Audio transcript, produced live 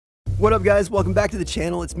What up, guys? Welcome back to the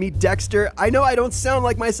channel. It's me, Dexter. I know I don't sound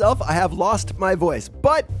like myself. I have lost my voice,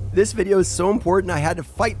 but this video is so important I had to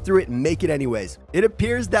fight through it and make it anyways. It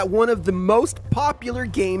appears that one of the most popular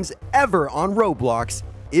games ever on Roblox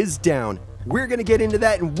is down. We're gonna get into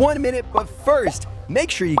that in 1 minute, but first, make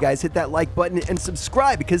sure you guys hit that like button and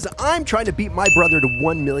subscribe because I'm trying to beat my brother to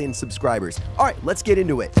 1 million subscribers. All right, let's get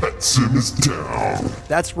into it. Pet Sim is down.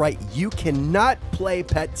 That's right, you cannot play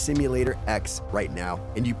Pet Simulator X right now,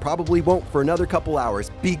 and you probably won't for another couple hours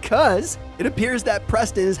because it appears that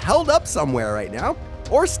Preston is held up somewhere right now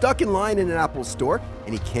or stuck in line in an Apple store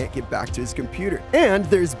and he can't get back to his computer. And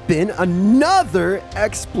there's been another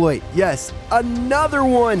exploit. Yes, another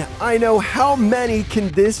one. I know, how many can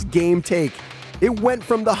this game take? It went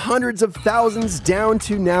from the hundreds of thousands down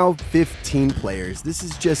to now 15 players. This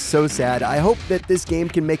is just so sad. I hope that this game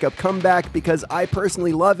can make a comeback because I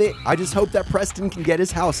personally love it. I just hope that Preston can get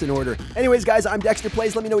his house in order. Anyways, guys, I'm Dexter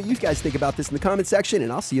Plays. Let me know what you guys think about this in the comment section,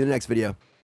 and I'll see you in the next video.